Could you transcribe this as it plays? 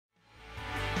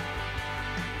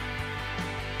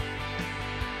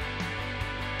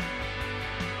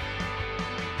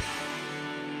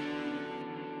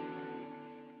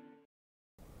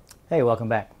Hey, welcome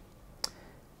back.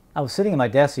 I was sitting at my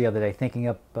desk the other day thinking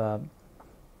up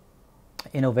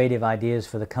innovative ideas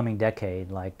for the coming decade,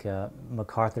 like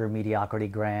MacArthur mediocrity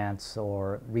grants,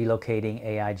 or relocating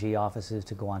AIG offices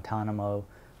to Guantanamo,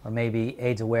 or maybe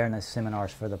AIDS awareness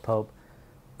seminars for the Pope.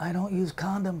 I don't use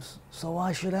condoms, so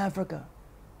why should Africa?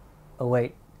 Oh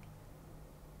wait,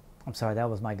 I'm sorry, that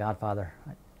was my godfather.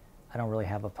 I don't really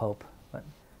have a Pope, but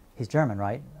he's German,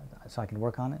 right? So I can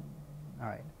work on it? All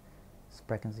right.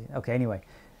 Okay, anyway.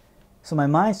 So my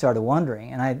mind started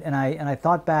wandering, and I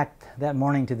thought back that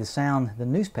morning to the sound the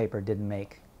newspaper didn't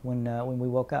make when we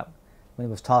woke up, when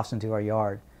it was tossed into our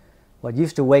yard. What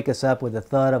used to wake us up with the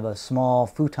thud of a small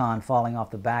futon falling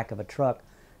off the back of a truck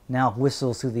now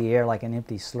whistles through the air like an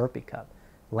empty Slurpee cup,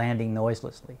 landing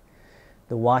noiselessly.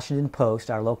 The Washington Post,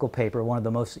 our local paper, one of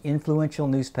the most influential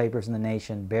newspapers in the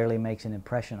nation, barely makes an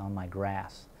impression on my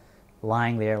grass,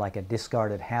 lying there like a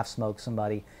discarded half-smoked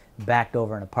somebody backed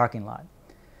over in a parking lot.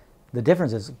 The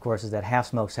difference is, of course, is that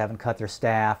half-smokes haven't cut their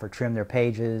staff or trimmed their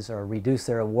pages or reduced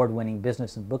their award-winning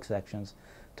business and book sections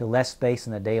to less space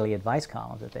in the daily advice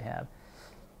columns that they have.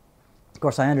 Of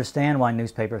course, I understand why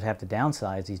newspapers have to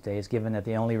downsize these days, given that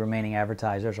the only remaining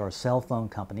advertisers are cell phone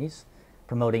companies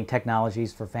promoting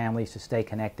technologies for families to stay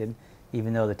connected,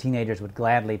 even though the teenagers would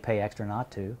gladly pay extra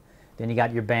not to. Then you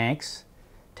got your banks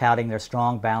touting their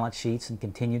strong balance sheets and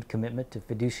continued commitment to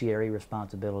fiduciary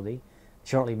responsibility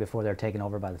shortly before they're taken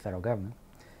over by the federal government,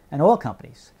 and oil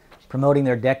companies promoting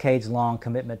their decades-long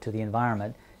commitment to the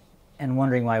environment and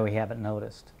wondering why we haven't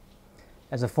noticed.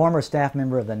 As a former staff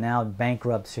member of the now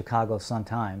bankrupt Chicago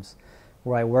Sun-Times,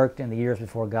 where I worked in the years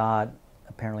before God,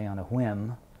 apparently on a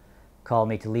whim, called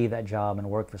me to leave that job and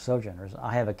work for Sojourners,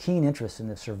 I have a keen interest in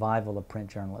the survival of print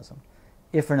journalism,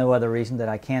 if for no other reason that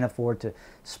I can't afford to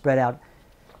spread out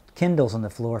Kindles on the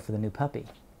floor for the new puppy.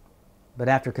 But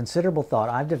after considerable thought,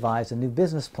 I've devised a new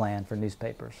business plan for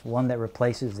newspapers, one that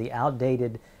replaces the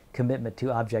outdated commitment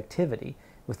to objectivity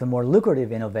with the more lucrative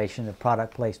innovation of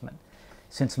product placement.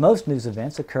 Since most news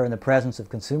events occur in the presence of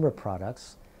consumer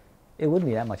products, it wouldn't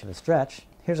be that much of a stretch.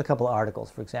 Here's a couple of articles,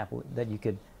 for example, that you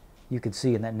could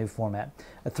see in that new format.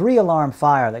 A 3-alarm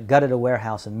fire that gutted a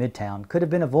warehouse in Midtown could have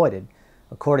been avoided,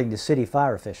 according to city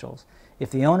fire officials, if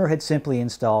the owner had simply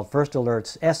installed First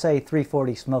Alert's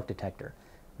SA-340 smoke detector,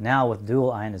 now with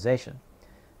dual ionization.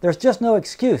 There's just no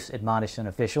excuse, admonished an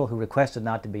official who requested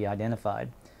not to be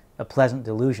identified, a pleasant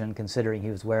delusion considering he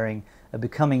was wearing a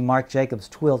becoming Marc Jacobs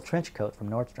twill trench coat from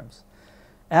Nordstrom's.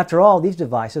 After all, these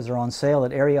devices are on sale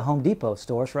at area Home Depot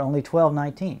stores for only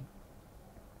 $12.19.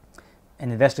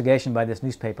 An investigation by this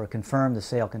newspaper confirmed the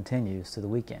sale continues to the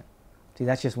weekend. See,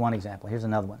 that's just one example. Here's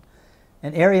another one.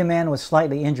 An area man was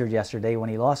slightly injured yesterday when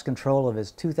he lost control of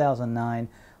his 2009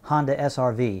 Honda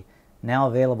SRV, now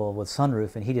available with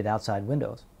sunroof and heated outside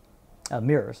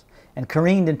mirrors, and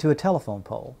careened into a telephone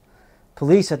pole.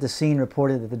 Police at the scene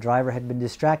reported that the driver had been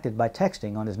distracted by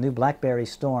texting on his new BlackBerry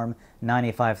Storm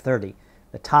 9530,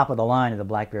 the top of the line of the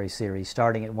BlackBerry series,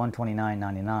 starting at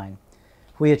 $129.99,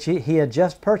 which he had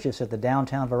just purchased at the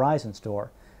downtown Verizon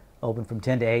store, open from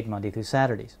 10 to 8 Monday through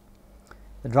Saturdays.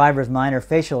 The driver's minor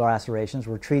facial lacerations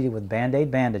were treated with Band-Aid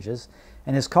bandages,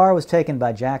 and his car was taken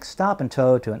by Jack's Stop and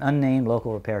Tow to an unnamed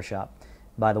local repair shop.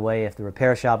 By the way, if the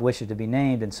repair shop wishes to be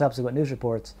named in subsequent news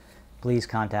reports, please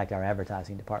contact our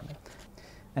advertising department.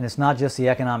 And it's not just the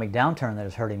economic downturn that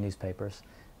is hurting newspapers.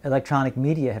 Electronic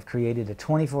media have created a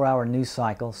 24-hour news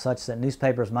cycle such that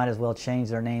newspapers might as well change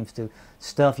their names to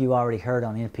stuff you already heard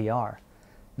on NPR.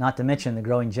 Not to mention the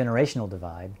growing generational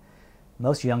divide.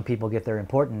 Most young people get their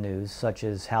important news, such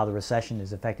as how the recession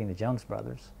is affecting the Jonas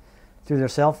Brothers, through their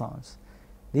cell phones.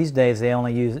 These days, they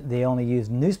only use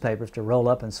newspapers to roll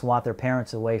up and swat their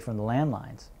parents away from the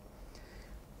landlines.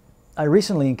 I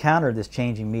recently encountered this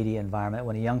changing media environment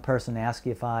when a young person asked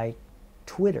if I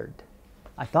Twittered.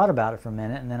 I thought about it for a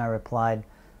minute, and then I replied,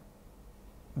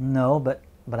 no, but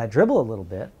I dribble a little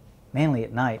bit, mainly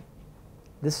at night.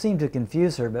 This seemed to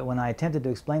confuse her, but when I attempted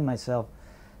to explain myself,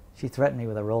 she threatened me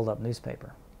with a rolled-up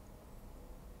newspaper.